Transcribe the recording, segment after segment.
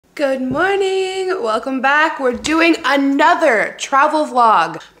Good morning, welcome back. We're doing another travel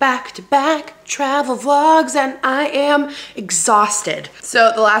vlog. Back-to-back travel vlogs, and I am exhausted.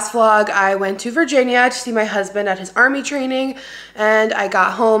 So the last vlog, I went to Virginia to see my husband at his army training, and I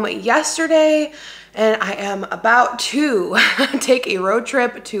got home yesterday, and I am about to take a road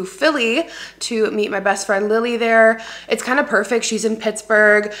trip to Philly to meet my best friend Lily there. It's kind of perfect. She's in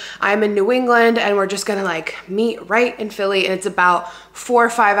Pittsburgh, I'm in New England, and we're just gonna like meet right in Philly, and it's about 4 or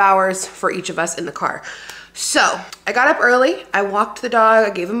 5 hours for each of us in the car. So I got up early, I walked the dog, I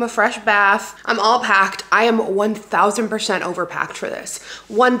gave him a fresh bath. I'm all packed. I am 1000% overpacked for this,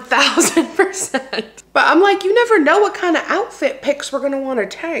 1000%. But I'm like, you never know what kind of outfit picks we're gonna wanna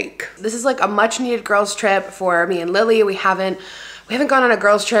take. This is like a much needed girls trip for me and Lily. We haven't gone on a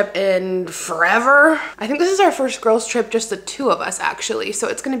girls trip in forever. I think this is our first girls trip, just the two of us actually. So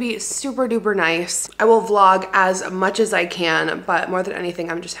it's gonna be super duper nice. I will vlog as much as I can, but more than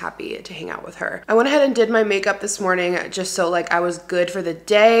anything, I'm just happy to hang out with her. I went ahead and did my makeup this morning just so like I was good for the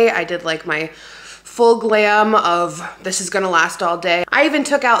day. I did like my full glam of this is gonna last all day. I even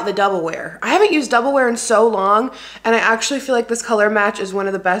took out the double wear. I haven't used double wear in so long, and I actually feel like this color match is one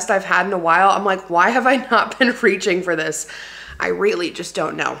of the best I've had in a while. I'm like, why have I not been reaching for this? I really just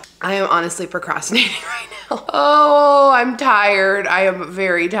don't know. I am honestly procrastinating right now. Oh, I'm tired. I am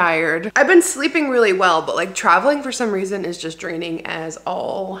very tired. I've been sleeping really well, but like traveling for some reason is just draining as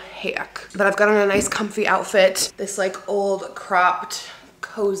all heck. But I've got on a nice comfy outfit, this like old cropped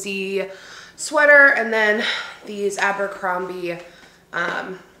cozy sweater, and then these Abercrombie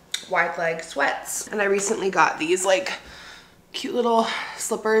wide leg sweats. And I recently got these like cute little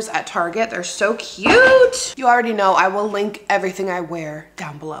slippers at Target. They're so cute. You already know I will link everything I wear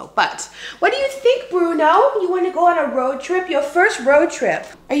down below. But what do you think, Bruno? You want to go on a road trip? Your first road trip.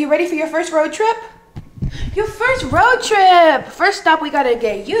 Are you ready for your first road trip? Your first road trip. First stop, we gotta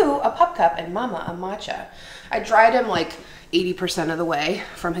get you a pup cup and mama a matcha. I dried him like 80% of the way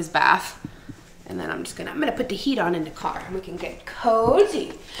from his bath. And then I'm gonna put the heat on in the car and we can get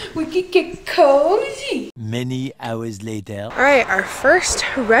cozy. We can get cozy. Many hours later. All right, our first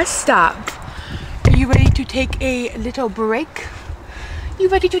rest stop. Are you ready to take a little break? You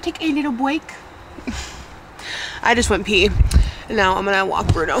ready to take a little break? I just went pee, and now I'm gonna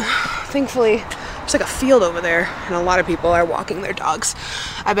walk Bruno. Thankfully, there's like a field over there, and a lot of people are walking their dogs.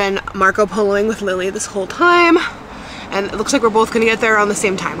 I've been Marco Poloing with Lily this whole time. And it looks like we're both gonna get there around the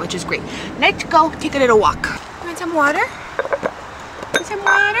same time, which is great. Let's go take a little walk. Want some water? Want some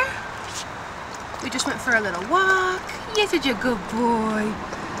water? We just went for a little walk. You're such a good boy.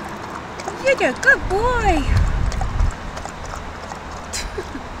 You're a good boy.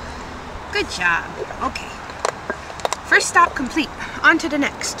 Good job. Okay. First stop complete. On to the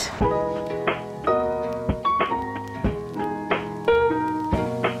next.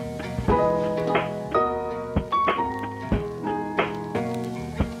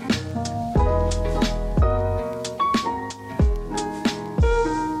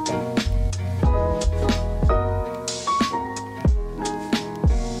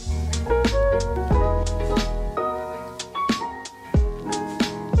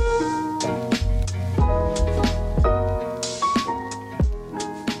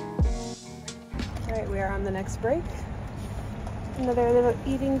 Break. Another little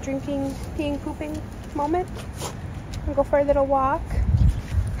eating, drinking, peeing, pooping moment. We'll go for a little walk.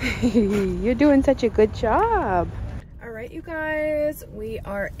 You're doing such a good job. All right, you guys, we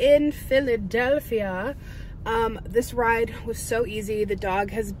are in Philadelphia. This ride was so easy. The dog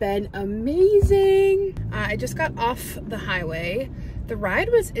has been amazing. I just got off the highway. The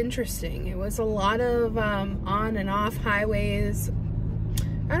ride was interesting. It was a lot of on and off highways.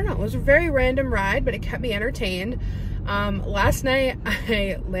 I don't know, it was a very random ride, but it kept me entertained. Last night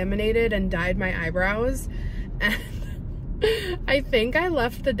I laminated and dyed my eyebrows, and I think I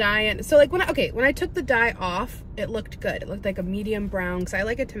left the dye in. So like when I took the dye off, it looked good. It looked like a medium brown because I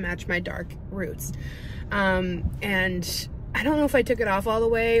like it to match my dark roots. And I don't know if I took it off all the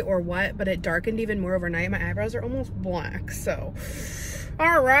way or what, but it darkened even more overnight. My eyebrows are almost black, so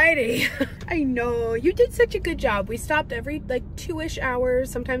alrighty. I know, you did such a good job. We stopped every like 2-ish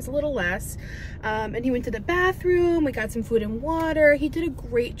hours, sometimes a little less. And he went to the bathroom, we got some food and water. He did a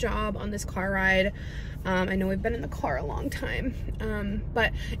great job on this car ride. I know we've been in the car a long time,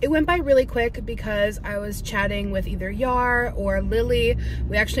 but it went by really quick because I was chatting with either Yar or Lily.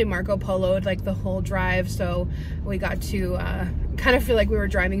 We actually Marco Polo'd like the whole drive, so we got to kind of feel like we were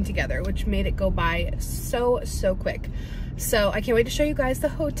driving together, which made it go by so quick. So I can't wait to show you guys the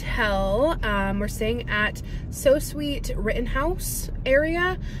hotel. We're staying at So Sweet Rittenhouse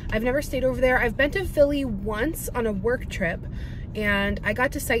area. I've never stayed over there. I've been to Philly once on a work trip and I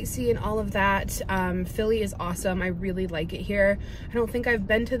got to sightsee and all of that. Philly is awesome. I really like it here. I don't think I've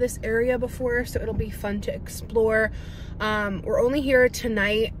been to this area before, so it'll be fun to explore. We're only here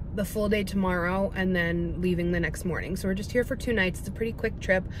tonight, the full day tomorrow, and then leaving the next morning. So we're just here for 2 nights. It's a pretty quick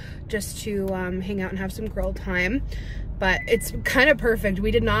trip just to hang out and have some girl time. But it's kind of perfect.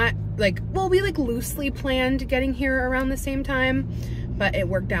 We did not we loosely planned getting here around the same time, but it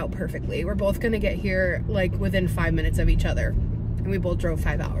worked out perfectly. We're both gonna get here like within 5 minutes of each other, and we both drove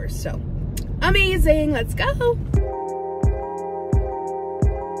 5 hours, so amazing. Let's go.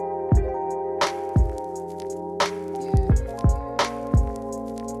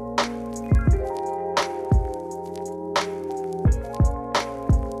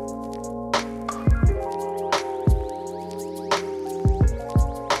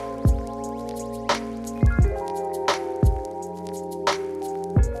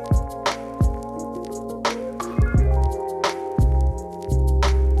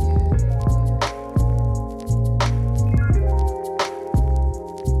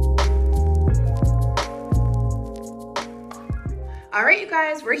 All right, you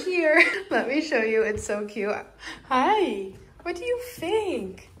guys, we're here. Let me show you. It's so cute. Hi. What do you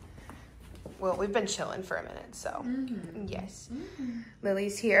think? Well, we've been chilling for a minute, so yes.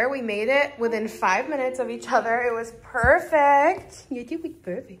 Lily's here. We made it within 5 minutes of each other. It was perfect. You did it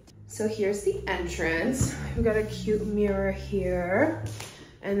perfect. So here's the entrance. We've got a cute mirror here.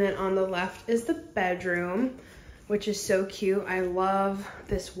 And then on the left is the bedroom, which is so cute. I love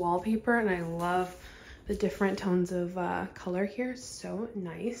this wallpaper, and I love the different tones of color here. So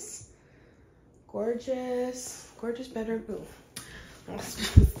nice. Gorgeous, gorgeous bedroom. Ooh.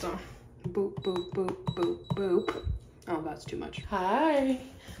 Boop, boop, boop, boop, boop. Oh, that's too much. Hi.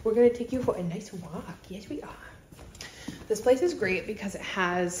 We're gonna take you for a nice walk. Yes, we are. This place is great because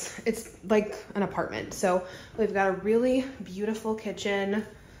it's like an apartment. So we've got a really beautiful kitchen.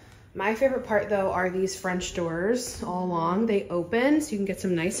 My favorite part though are these French doors all along. They open so you can get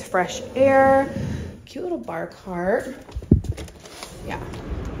some nice fresh air. Cute little bar cart. Yeah.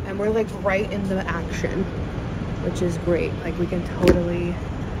 And we're like right in the action, which is great. Like we can totally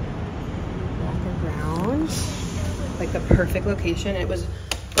walk around. Like the perfect location. It was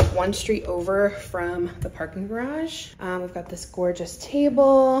like 1 street over from the parking garage. We've got this gorgeous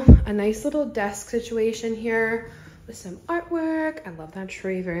table, a nice little desk situation here with some artwork. I love that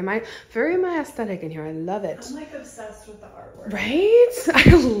tree. Very my aesthetic in here. I love it. I'm like obsessed with the artwork. Right?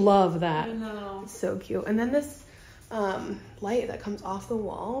 I love that. I know. It's so cute. And then this light that comes off the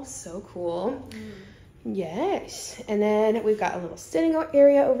wall. So cool. Yes. And then we've got a little sitting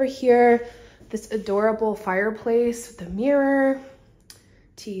area over here. This adorable fireplace with the mirror,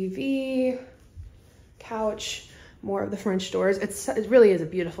 TV, couch, more of the French doors. It really is a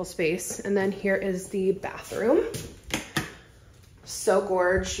beautiful space. And then here is the bathroom. So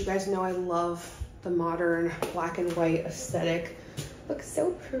gorgeous. You guys know I love the modern black and white aesthetic. Looks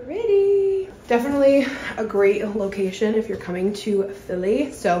so pretty. Definitely a great location if you're coming to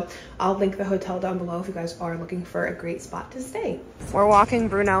Philly. So I'll link the hotel down below if you guys are looking for a great spot to stay. We're walking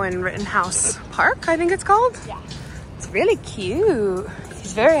Bruno in Rittenhouse Park, I think it's called. Yeah. It's really cute.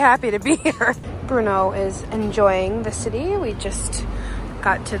 He's very happy to be here. Bruno is enjoying the city. We just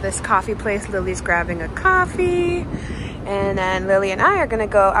got to this coffee place. Lily's grabbing a coffee. And then Lily and I are gonna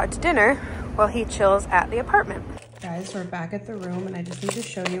go out to dinner while he chills at the apartment. Guys, we're back at the room, and I just need to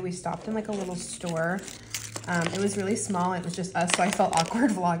show you, we stopped in like a little store. It was really small. It was just us, so I felt awkward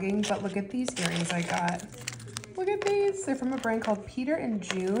vlogging, but look at these earrings I got. Look at these. They're from a brand called Peter and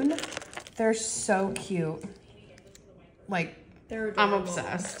June. They're so cute. Like, I'm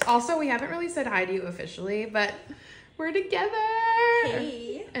obsessed. Also, we haven't really said hi to you officially, but we're together.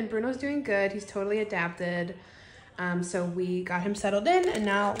 Hey. And Bruno's doing good. He's totally adapted. So we got him settled in, and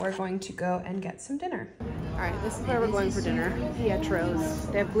now we're going to go and get some dinner. All right, this is where we're going for dinner. Pietro's.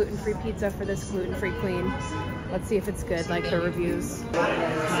 They have gluten-free pizza for this gluten-free queen. Let's see if it's good, like the reviews.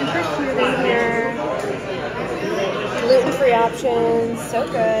 Super cute in here. Gluten-free options, so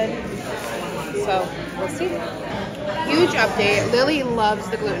good. So we'll see. Huge update. Lily loves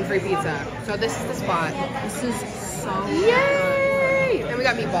the gluten-free pizza, so this is the spot. This is so Yay! And we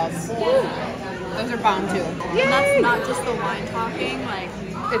got meatballs. Those are bomb too. Yay! And that's not just the wine talking, like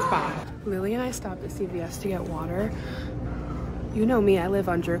it's bomb. Lily and I stopped at CVS to get water. You know me, I live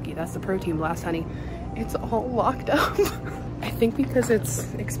on jerky. That's the protein blast, honey. It's all locked up. I think because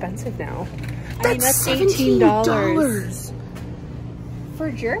it's expensive now. I mean, that's $18. for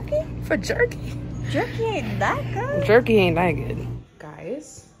jerky? For jerky. Jerky ain't that good. Jerky ain't that good.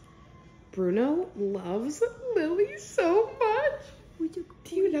 Guys, Bruno loves Lily so much.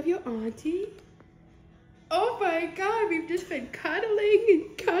 Do you love your auntie? Oh my God, we've just been cuddling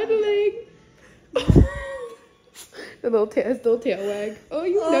and cuddling. The little tail wag. Oh,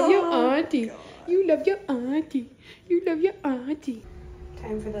 you love your auntie. God. You love your auntie. You love your auntie.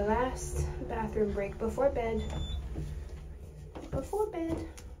 Time for the last bathroom break before bed. Before bed.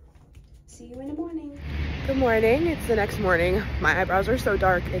 See you in the morning. Good morning. It's the next morning. My eyebrows are so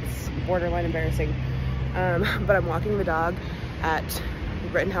dark. It's borderline embarrassing. But I'm walking the dog at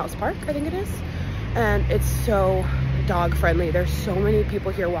Rittenhouse Park, I think it is. And it's so dog friendly. There's so many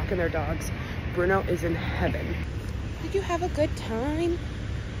people here walking their dogs. Bruno is in heaven. Did you have a good time?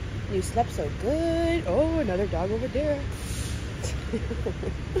 You slept so good. Oh, another dog over there.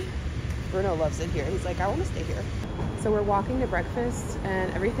 Bruno loves it here. He's like, I want to stay here. So we're walking to breakfast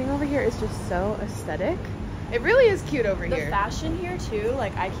and everything over here is just so aesthetic. It really is cute over here. The fashion here too,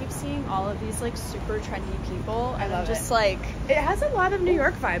 like I keep seeing all of these like super trendy people. I love just it. Like it has a lot of New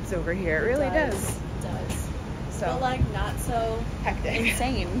York vibes over here. It really does. It does. So but like not so hectic.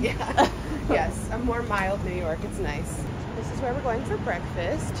 Insane. Yeah. Yes, a more mild New York. It's nice. This is where we're going for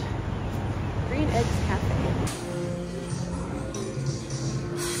breakfast. Green Eggs Cafe.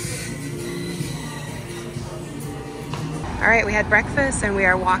 All right, we had breakfast and we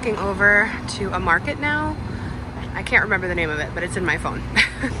are walking over to a market now. I can't remember the name of it, but it's in my phone.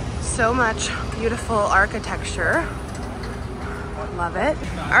 So much beautiful architecture. Love it.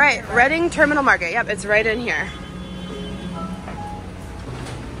 All right, Reading Terminal Market. Yep, it's right in here.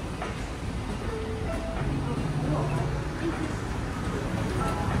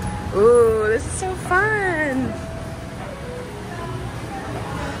 Ooh, this is so fun.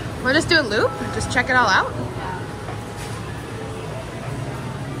 Wanna just do a loop? Just check it all out?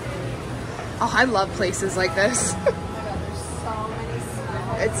 Oh, I love places like this. Oh my God, there's so many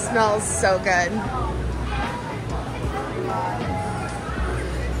smells. It smells so good.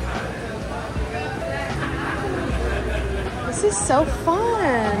 This is so fun.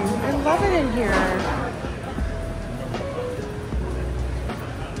 I love it in here.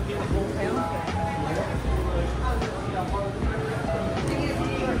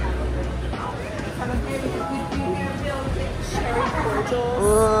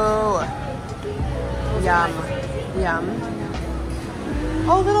 Ooh. Yum. Yum.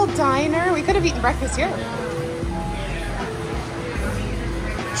 Oh, little diner. We could have eaten breakfast here.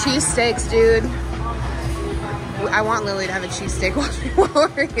 Cheesesteaks, dude. I want Lily to have a cheesesteak while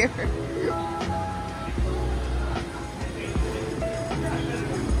we're here.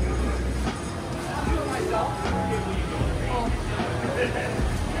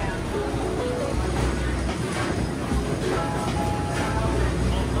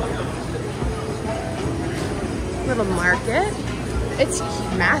 Little market. It's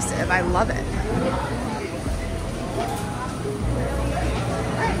massive. I love it.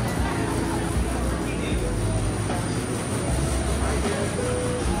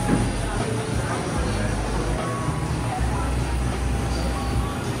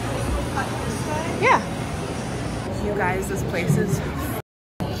 Yeah. You guys, this place is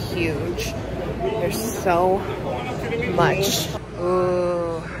huge. There's so much.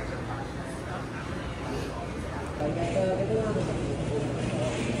 Ooh.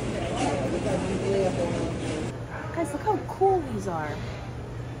 Guys, look how cool these are.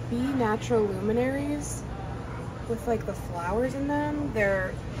 Bee natural luminaries with like the flowers in them.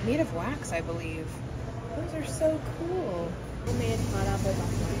 They're made of wax, I believe. Those are so cool. Homemade pineapple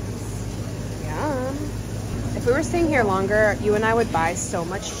dumplings. Yum. If we were staying here longer, you and I would buy so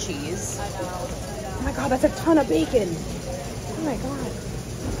much cheese. I know. Oh my God, that's a ton of bacon. Oh my God.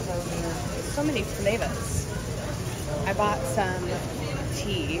 So many flavors. I bought some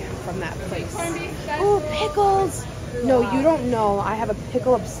tea from that place. Oh, pickles. No, you don't know. I have a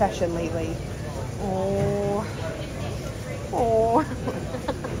pickle obsession lately. Oh. Oh.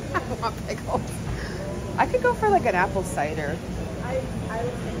 I want pickles. I could go for like an apple cider.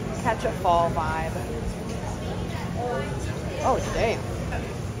 Catch a fall vibe. Oh, damn.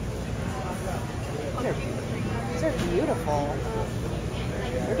 These are beautiful.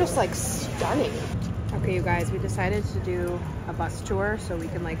 They're just like stunning. Okay, you guys, we decided to do a bus tour so we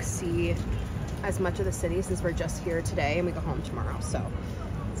can like see as much of the city since we're just here today and we go home tomorrow. So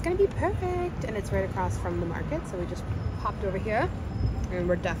it's gonna be perfect. And it's right across from the market. So we just popped over here and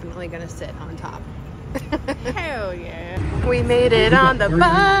we're definitely gonna sit on top. Hell yeah. We made it on the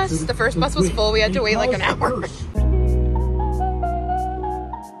bus. The first bus was full. We had to wait like an hour.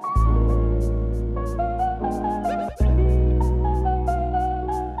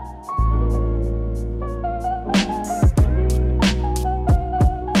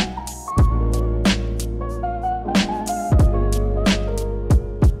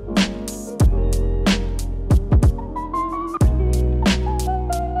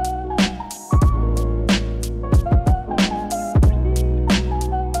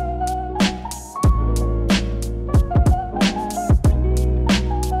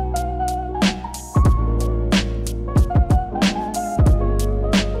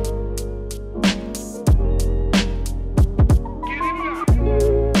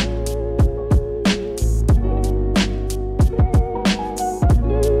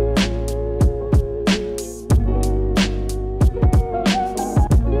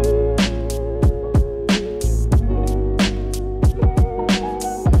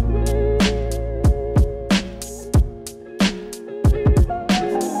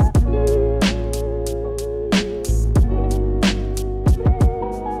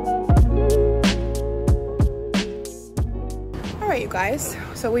 guys.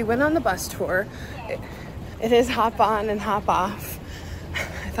 So we went on the bus tour. It is hop on and hop off.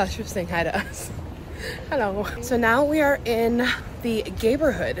 I thought she was saying hi to us. Hello. So now we are in the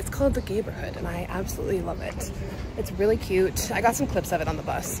Gayborhood. It's called the Gayborhood and I absolutely love it. It's really cute. I got some clips of it on the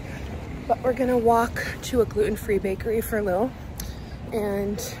bus. But we're gonna walk to a gluten-free bakery for Lil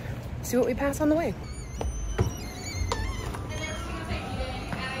and see what we pass on the way.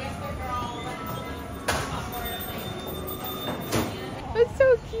 It's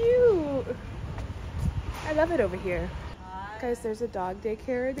so cute. I love it over here. Guys, there's a dog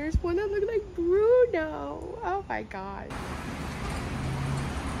daycare. There's one that looks like Bruno. Oh my God.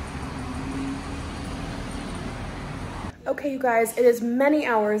 Okay, you guys, it is many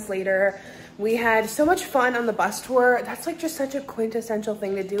hours later. We had so much fun on the bus tour. That's like just such a quintessential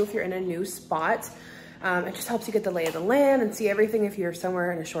thing to do if you're in a new spot. It just helps you get the lay of the land and see everything if you're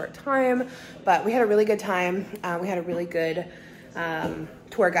somewhere in a short time. But we had a really good time. We had a really good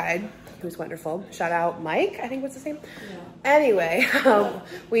tour guide. He was wonderful. Shout out Mike, I think was his name. Yeah. Anyway,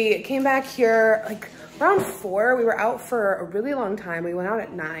 we came back here like around 4. We were out for a really long time. We went out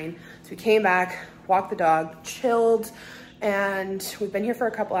at 9. So we came back, walked the dog, chilled, and we've been here for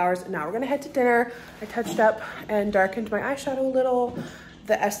a couple hours. Now we're gonna head to dinner. I touched up and darkened my eyeshadow a little.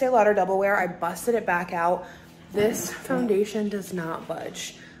 The Estee Lauder Double Wear, I busted it back out. This foundation does not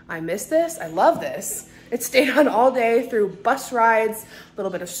budge. I miss this, I love this. It stayed on all day through bus rides, a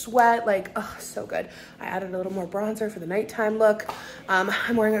little bit of sweat, like, oh, so good. I added a little more bronzer for the nighttime look.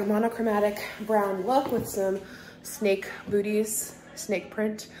 I'm wearing a monochromatic brown look with some snake booties, snake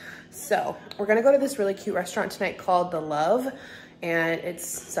print. So we're gonna go to this really cute restaurant tonight called The Love, and it's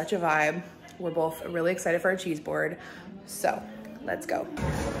such a vibe. We're both really excited for our cheese board. So let's go.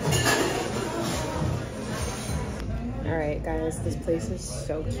 All right, guys, this place is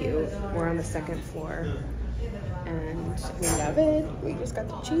so cute. We're on the 2nd floor and we love it. We just got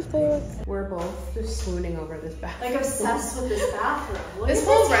the cheese board. We're both just swooning over this bathroom. Like obsessed with this bathroom. This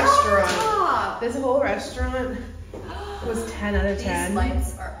whole restaurant. This whole restaurant was 10 out of 10. These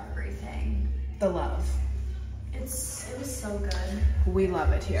lights are everything. The Love. It was so good. We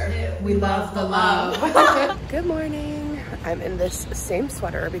love it here. We love the love. Good morning. I'm in this same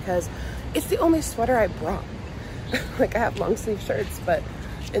sweater because it's the only sweater I brought. Like I have long sleeve shirts, but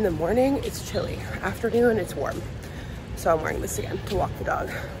in the morning it's chilly. Afternoon it's warm. So I'm wearing this again to walk the dog.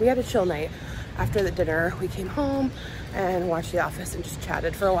 We had a chill night. After the dinner, we came home and watched The Office and just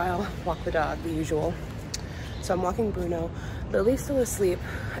chatted for a while, walked the dog, the usual. So I'm walking Bruno. Lily's still asleep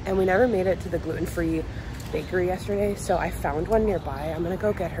and we never made it to the gluten-free bakery yesterday. So I found one nearby. I'm gonna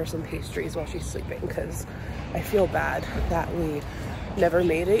go get her some pastries while she's sleeping because I feel bad that we never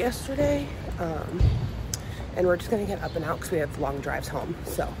made it yesterday. And we're just gonna get up and out because we have long drives home.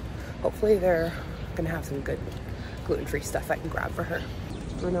 So hopefully they're gonna have some good gluten-free stuff I can grab for her.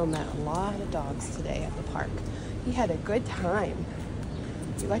 Bruno met a lot of dogs today at the park. He had a good time.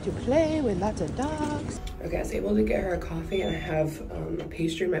 We like to play with lots of dogs. Okay, I was able to get her a coffee and I have a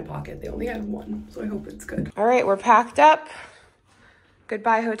pastry in my pocket. They only had one, so I hope it's good. All right, we're packed up.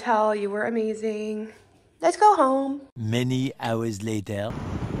 Goodbye, hotel. You were amazing. Let's go home. Many hours later.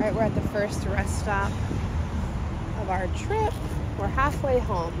 All right, we're at the first rest stop of our trip. We're halfway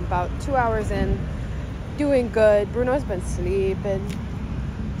home, about 2 hours in, doing good. Bruno's been sleeping.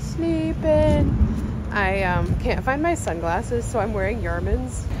 I can't find my sunglasses, so I'm wearing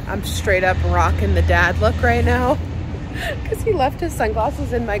Yarman's. I'm straight up rocking the dad look right now because he left his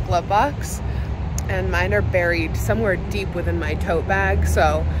sunglasses in my glove box and mine are buried somewhere deep within my tote bag.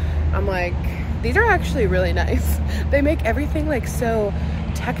 So I'm like, these are actually really nice. They make everything like so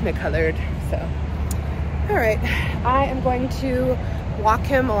technicolored. So all right, I am going to walk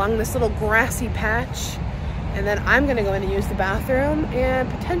him along this little grassy patch and then I'm gonna go in and use the bathroom and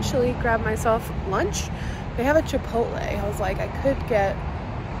potentially grab myself lunch. They have a Chipotle. I was like, I could get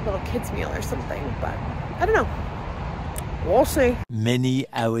a little kid's meal or something, but I don't know. We'll see. Many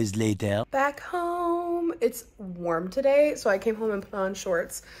hours later. Back home. It's warm today, so I came home and put on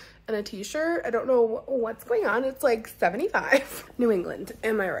shorts and a t-shirt. I don't know what's going on. It's like 75. New England,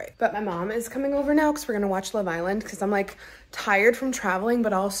 am I right? But my mom is coming over now because we're gonna watch Love Island because I'm like tired from traveling,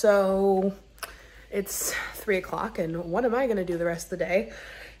 but also it's 3 o'clock and what am I gonna do the rest of the day?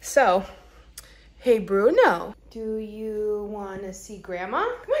 So, hey Bruno, do you wanna see grandma?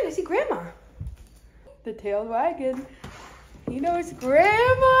 Come on, I see grandma. The tail's wagging. He knows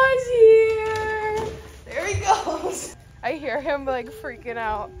grandma's here. There he goes. I hear him like freaking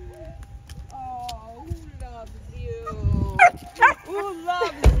out. Oh, who loves you? Who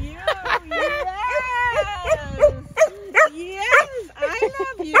loves you? Yes! Yes, I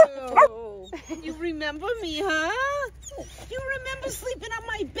love you. You remember me, huh? You remember sleeping on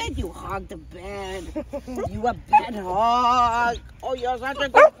my bed? You hogged the bed. You a bed hog. Oh, you're such a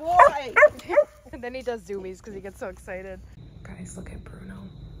good boy. And then he does zoomies because he gets so excited. Guys, look at Bruno.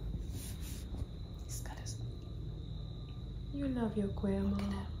 He's got his... You love your grandma.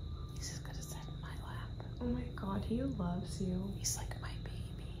 He's just gonna sit in my lap. Oh my God, he loves you. He's like my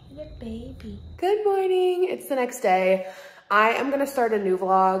baby. The baby. Good morning. It's the next day. I am gonna start a new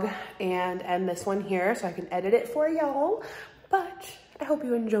vlog and end this one here so I can edit it for y'all. But I hope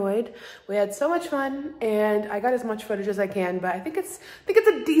you enjoyed. We had so much fun and I got as much footage as I can, but I think it's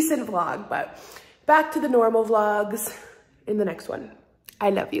a decent vlog. But back to the normal vlogs in the next one.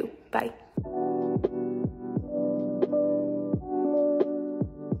 I love you. Bye.